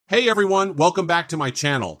Hey everyone, welcome back to my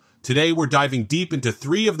channel. Today we're diving deep into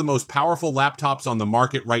three of the most powerful laptops on the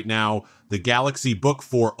market right now: the Galaxy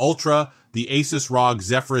Book4 Ultra, the ASUS ROG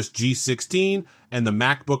Zephyrus G16, and the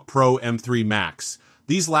MacBook Pro M3 Max.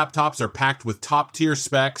 These laptops are packed with top-tier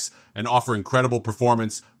specs and offer incredible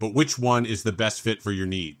performance, but which one is the best fit for your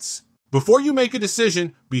needs? Before you make a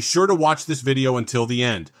decision, be sure to watch this video until the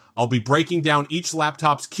end. I'll be breaking down each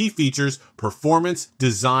laptop's key features, performance,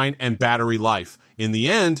 design, and battery life. In the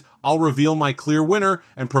end, I'll reveal my clear winner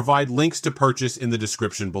and provide links to purchase in the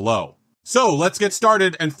description below. So let's get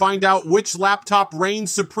started and find out which laptop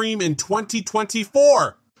reigns supreme in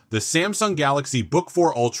 2024. The Samsung Galaxy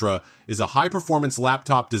Book4 Ultra is a high-performance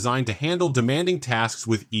laptop designed to handle demanding tasks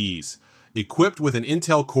with ease. Equipped with an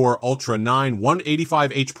Intel Core Ultra 9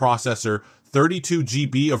 185H processor, 32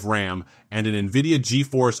 GB of RAM, and an NVIDIA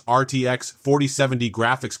GeForce RTX 4070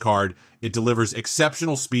 graphics card, it delivers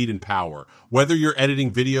exceptional speed and power. Whether you're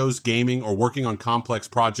editing videos, gaming, or working on complex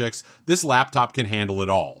projects, this laptop can handle it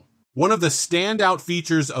all. One of the standout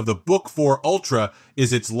features of the Book4 Ultra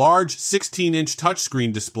is its large 16-inch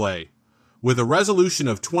touchscreen display. With a resolution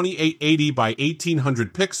of 2880 by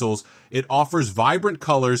 1800 pixels, it offers vibrant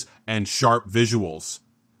colors and sharp visuals.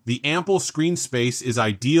 The ample screen space is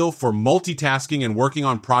ideal for multitasking and working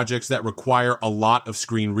on projects that require a lot of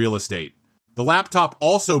screen real estate. The laptop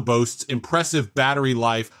also boasts impressive battery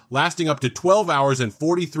life, lasting up to 12 hours and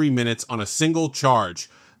 43 minutes on a single charge.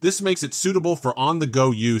 This makes it suitable for on-the-go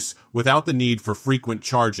use without the need for frequent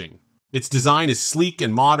charging. Its design is sleek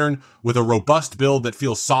and modern, with a robust build that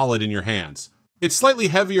feels solid in your hands. It's slightly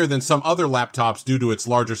heavier than some other laptops due to its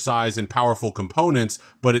larger size and powerful components,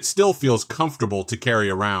 but it still feels comfortable to carry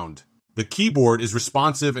around. The keyboard is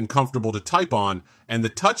responsive and comfortable to type on, and the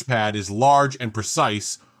touchpad is large and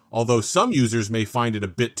precise, although some users may find it a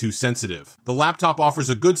bit too sensitive. The laptop offers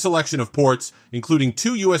a good selection of ports, including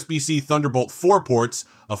two USB-C Thunderbolt 4 ports,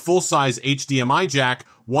 a full-size HDMI jack,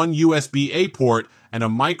 one USB-A port, and a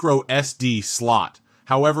micro SD slot.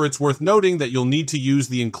 However, it's worth noting that you'll need to use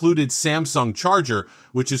the included Samsung charger,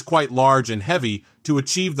 which is quite large and heavy, to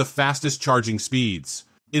achieve the fastest charging speeds.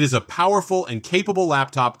 It is a powerful and capable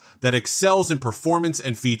laptop that excels in performance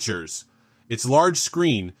and features. Its large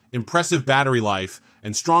screen, impressive battery life,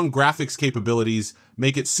 and strong graphics capabilities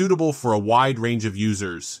make it suitable for a wide range of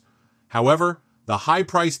users. However, the high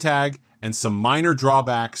price tag and some minor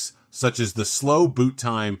drawbacks, such as the slow boot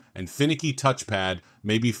time and finicky touchpad,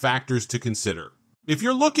 may be factors to consider. If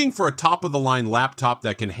you're looking for a top-of-the-line laptop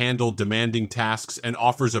that can handle demanding tasks and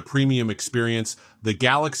offers a premium experience, the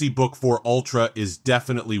Galaxy Book4 Ultra is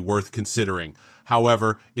definitely worth considering.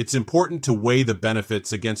 However, it's important to weigh the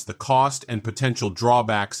benefits against the cost and potential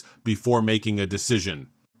drawbacks before making a decision.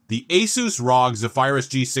 The ASUS ROG Zephyrus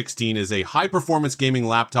G16 is a high-performance gaming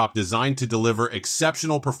laptop designed to deliver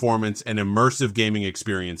exceptional performance and immersive gaming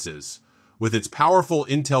experiences. With its powerful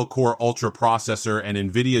Intel Core Ultra processor and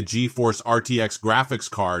NVIDIA GeForce RTX graphics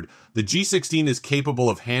card, the G16 is capable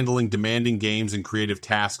of handling demanding games and creative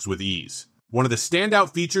tasks with ease. One of the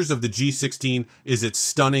standout features of the G16 is its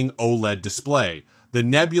stunning OLED display. The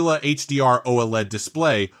Nebula HDR OLED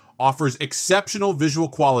display offers exceptional visual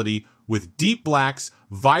quality with deep blacks,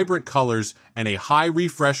 vibrant colors, and a high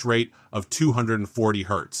refresh rate of 240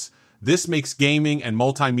 Hz. This makes gaming and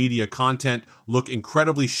multimedia content look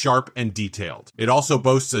incredibly sharp and detailed. It also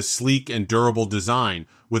boasts a sleek and durable design,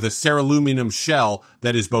 with a cerulean shell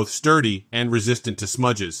that is both sturdy and resistant to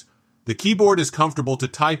smudges. The keyboard is comfortable to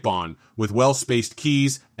type on, with well-spaced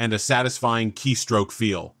keys and a satisfying keystroke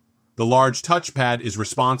feel. The large touchpad is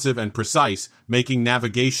responsive and precise, making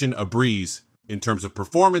navigation a breeze. In terms of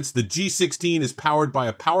performance, the G16 is powered by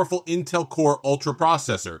a powerful Intel Core Ultra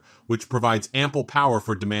processor, which provides ample power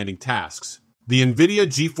for demanding tasks. The NVIDIA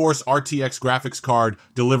GeForce RTX graphics card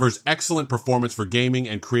delivers excellent performance for gaming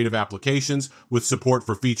and creative applications, with support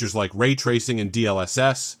for features like ray tracing and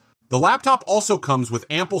DLSS. The laptop also comes with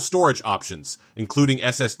ample storage options, including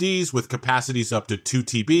SSDs with capacities up to 2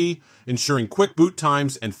 TB, ensuring quick boot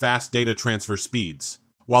times and fast data transfer speeds.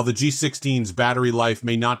 While the G16's battery life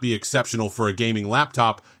may not be exceptional for a gaming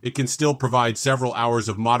laptop, it can still provide several hours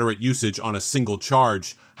of moderate usage on a single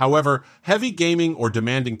charge. However, heavy gaming or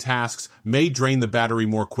demanding tasks may drain the battery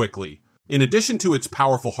more quickly. In addition to its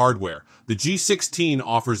powerful hardware, the G16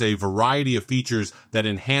 offers a variety of features that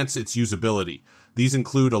enhance its usability. These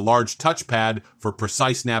include a large touchpad for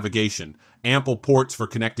precise navigation, ample ports for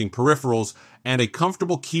connecting peripherals, and a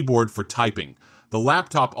comfortable keyboard for typing. The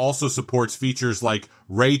laptop also supports features like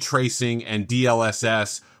ray tracing and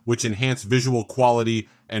DLSS, which enhance visual quality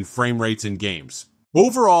and frame rates in games.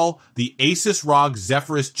 Overall, the ASUS ROG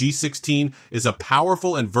Zephyrus G16 is a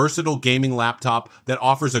powerful and versatile gaming laptop that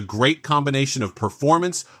offers a great combination of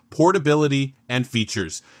performance, portability, and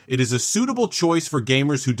features. It is a suitable choice for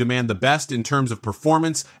gamers who demand the best in terms of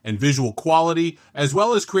performance and visual quality, as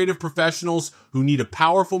well as creative professionals who need a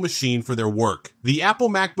powerful machine for their work. The Apple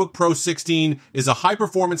MacBook Pro 16 is a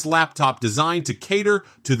high-performance laptop designed to cater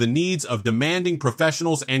to the needs of demanding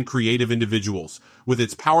professionals and creative individuals. With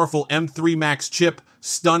its powerful M3 Max chip,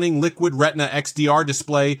 stunning Liquid Retina XDR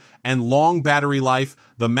display, and long battery life,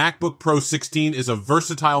 the MacBook Pro 16 is a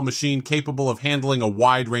versatile machine capable of handling a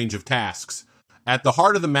wide range of tasks. At the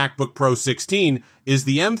heart of the MacBook Pro 16 is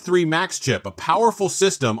the M3 Max chip, a powerful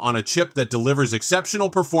system on a chip that delivers exceptional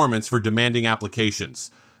performance for demanding applications.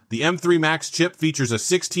 The M3 Max chip features a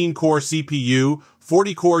 16-core CPU,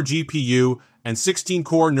 40-core GPU, and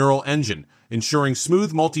 16-core neural engine, ensuring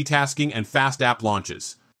smooth multitasking and fast app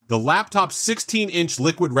launches. The laptop's 16-inch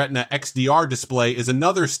Liquid Retina XDR display is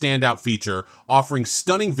another standout feature, offering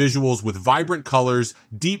stunning visuals with vibrant colors,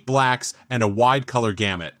 deep blacks, and a wide color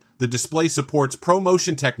gamut. The display supports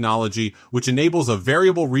ProMotion technology, which enables a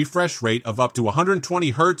variable refresh rate of up to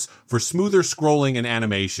 120 Hz for smoother scrolling and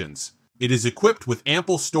animations. It is equipped with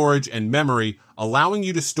ample storage and memory, allowing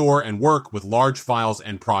you to store and work with large files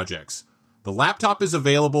and projects. The laptop is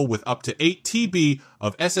available with up to 8 TB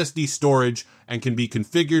of SSD storage and can be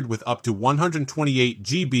configured with up to 128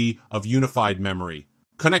 GB of unified memory.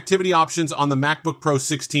 Connectivity options on the MacBook Pro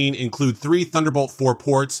 16 include 3 Thunderbolt 4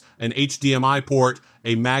 ports, an HDMI port,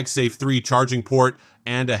 a MagSafe 3 charging port,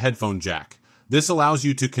 and a headphone jack. This allows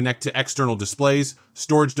you to connect to external displays,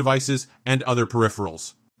 storage devices, and other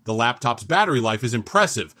peripherals. The laptop's battery life is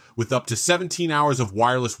impressive, with up to 17 hours of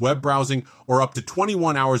wireless web browsing or up to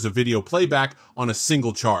 21 hours of video playback on a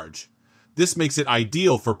single charge. This makes it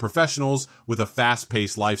ideal for professionals with a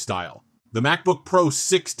fast-paced lifestyle. The MacBook Pro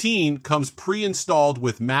 16 comes pre-installed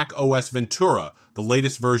with Mac OS Ventura, the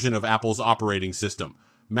latest version of Apple's operating system.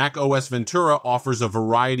 Mac OS Ventura offers a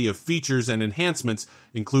variety of features and enhancements,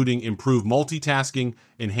 including improved multitasking,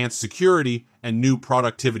 enhanced security, and new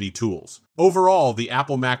productivity tools. Overall, the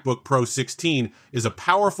Apple MacBook Pro 16 is a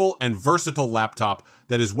powerful and versatile laptop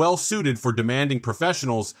that is well suited for demanding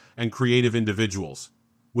professionals and creative individuals.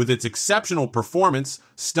 With its exceptional performance,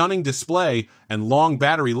 stunning display, and long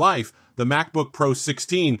battery life, the MacBook Pro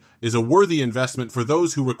 16 is a worthy investment for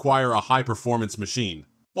those who require a high-performance machine.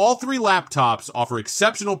 All three laptops offer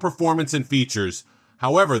exceptional performance and features.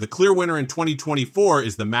 However, the clear winner in 2024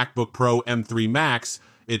 is the MacBook Pro M3 Max.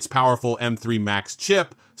 Its powerful M3 Max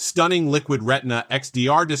chip, stunning Liquid Retina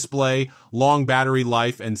XDR display, long battery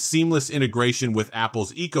life, and seamless integration with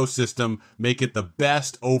Apple's ecosystem make it the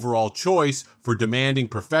best overall choice for demanding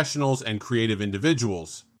professionals and creative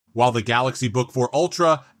individuals. While the Galaxy Book4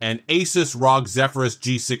 Ultra and ASUS ROG Zephyrus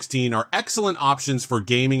G16 are excellent options for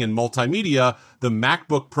gaming and multimedia, the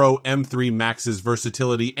MacBook Pro M3 Max's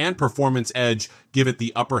versatility and performance edge give it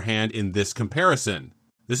the upper hand in this comparison.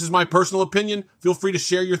 This is my personal opinion. Feel free to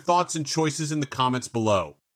share your thoughts and choices in the comments below.